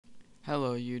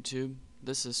Hello YouTube,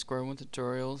 this is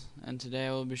SquareOneTutorials, and today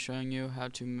I will be showing you how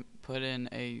to put in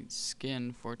a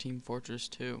skin for Team Fortress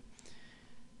 2.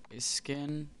 A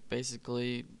skin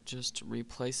basically just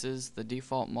replaces the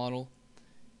default model,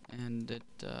 and it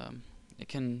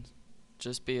can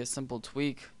just be a simple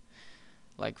tweak.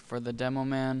 Like for the demo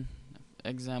man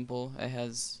example,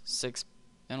 it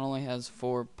only has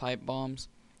 4 pipe bombs,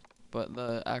 but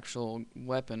the actual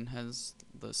weapon has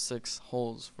the 6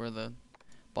 holes where the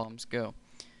bombs go.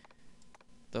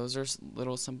 Those are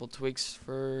little simple tweaks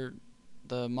for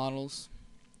the models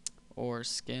or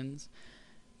skins,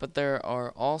 but there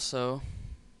are also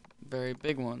very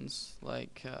big ones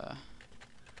like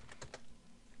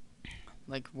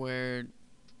where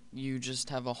you just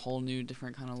have a whole new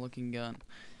different kind of looking gun.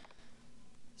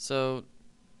 So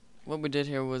what we did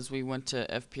here was we went to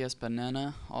FPS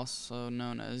Banana, also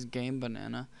known as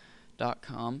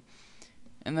GameBanana.com,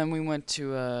 and then we went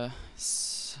to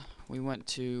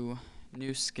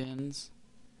new skins,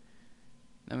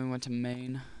 then we went to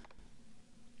main,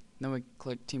 then we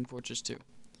clicked Team Fortress 2.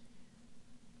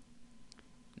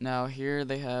 Now here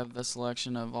they have the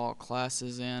selection of all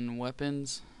classes and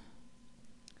weapons,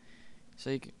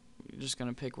 so you're just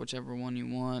gonna pick whichever one you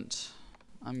want.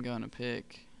 I'm just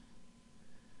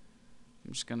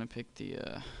gonna pick the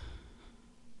let's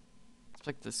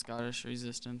pick the Scottish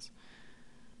Resistance,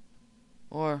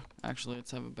 or actually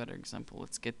let's have a better example.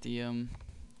 Let's get the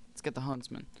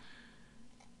Huntsman.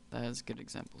 That has good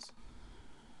examples.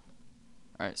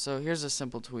 Alright, so here's a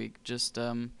simple tweak. Just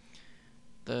the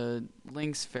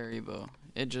Lynx fairy bow.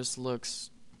 It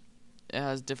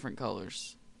has different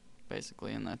colors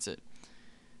basically, and that's it.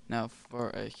 Now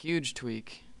for a huge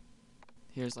tweak,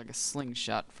 here's like a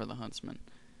slingshot for the Huntsman.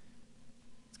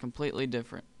 It's completely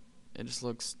different. It's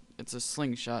a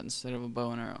slingshot instead of a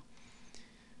bow and arrow.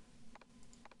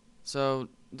 So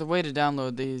the way to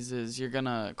download these is you're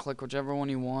gonna click whichever one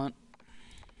you want,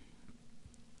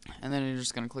 and then you're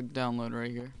just gonna click download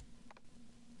right here.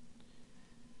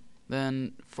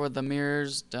 Then for the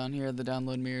mirrors down here, the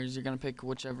download mirrors, you're gonna pick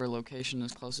whichever location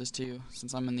is closest to you.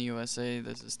 Since I'm in the USA,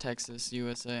 this is Texas,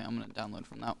 USA, I'm gonna download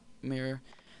from that mirror,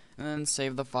 and then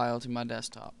save the file to my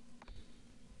desktop.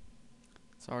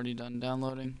 It's already done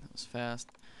downloading. That was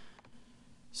fast.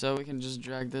 So we can just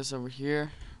drag this over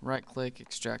here, right click,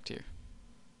 extract here.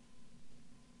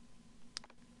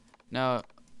 Now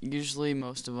usually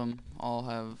most of them all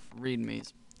have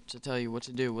readmes to tell you what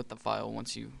to do with the file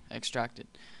once you extract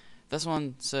it. This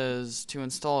one says to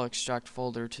install extract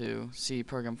folder to C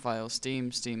program file,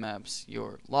 Steam, Steam apps,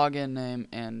 your login name,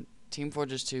 and Team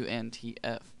Fortress 2 and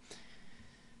TF.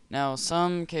 Now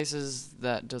some cases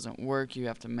that doesn't work, you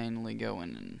have to manually go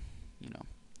in and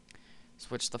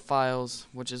switch the files,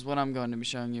 which is what I'm going to be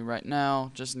showing you right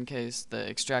now, just in case the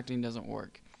extracting doesn't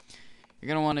work. You're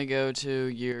going to want to go to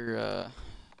your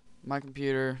My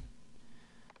Computer,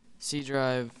 C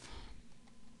drive,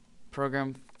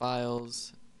 program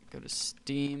files, go to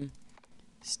Steam,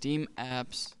 Steam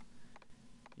apps,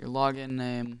 your login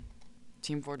name,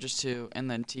 Team Fortress 2,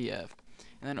 and then TF.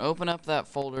 And then open up that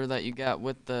folder that you got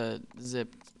with the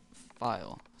zipped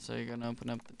file. So you're going to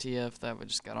open up the TF that we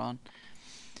just got on.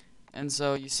 And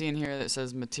so you see in here that it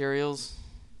says materials.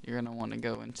 You're going to want to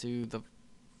go into the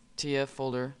TF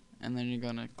folder, and then you're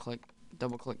going to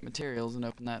double click materials and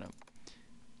open that up.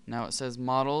 Now it says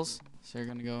models, so you're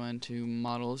going to go into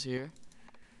models here,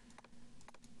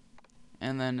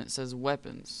 and then it says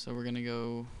weapons, so we're going to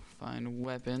go find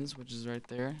weapons, which is right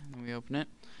there, and we open it.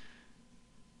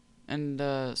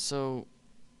 And so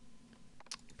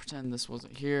pretend this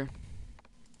wasn't here.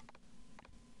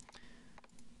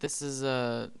 This is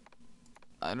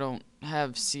I don't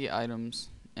have C items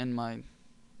in my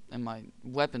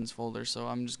weapons folder, so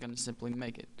I'm just gonna simply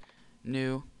make it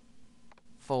new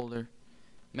folder.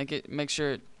 Make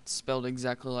sure it's spelled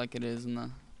exactly like it is in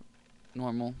the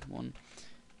normal one.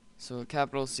 So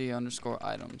capital C underscore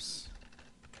items.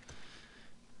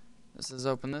 This is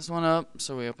open this one up,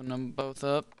 so we open them both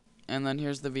up, and then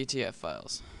here's the VTF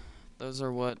files. Those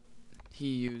are what he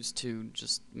used to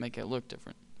just make it look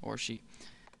different, or she.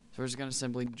 So we're just gonna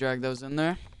simply drag those in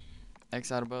there, X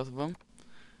out of both of them.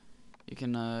 You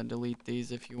can delete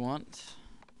these if you want.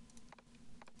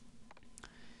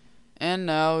 And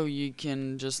now you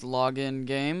can just log in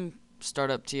game, start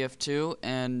up TF2,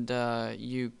 and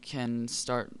you can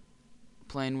start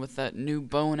playing with that new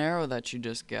bow and arrow that you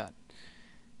just got.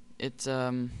 It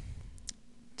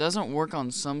doesn't work on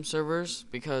some servers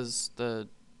because the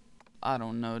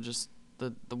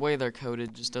way they're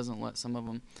coded just doesn't let some of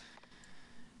them.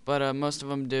 But most of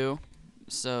them do.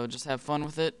 So just have fun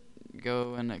with it.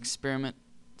 Go and experiment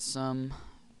some,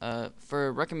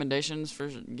 For recommendations for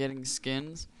getting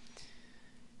skins,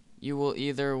 you will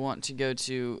either want to go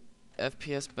to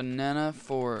FPS Banana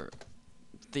for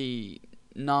the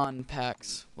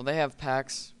non-packs. Well, they have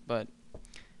packs, but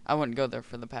I wouldn't go there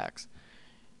for the packs.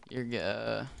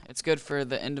 It's good for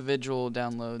the individual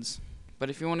downloads, but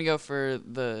if you want to go for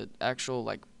the actual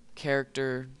like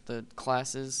character, the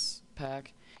classes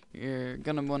pack, you're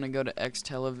gonna want to go to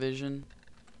xtelevision.com.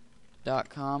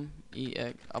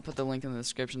 I'll put the link in the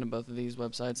description to both of these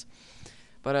websites.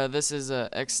 But this is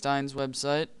Eckstein's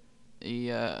website.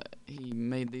 He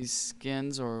made these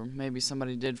skins, or maybe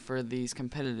somebody did for these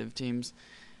competitive teams.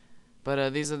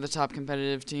 But these are the top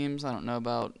competitive teams. I don't know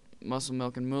about Muscle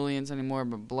Milk and Mullions anymore,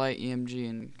 but Blight, EMG,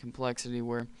 and Complexity,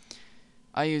 where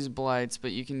I use Blights,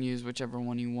 but you can use whichever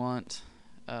one you want.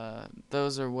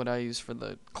 Those are what I use for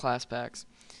the class packs.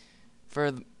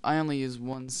 I only use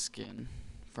one skin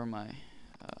for my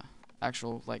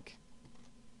actual like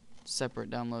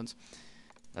separate downloads.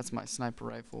 That's my sniper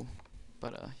rifle.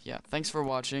 But yeah, thanks for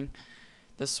watching.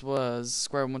 This was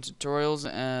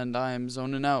SquareOneTutorials, and I am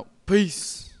zoning out.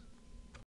 Peace!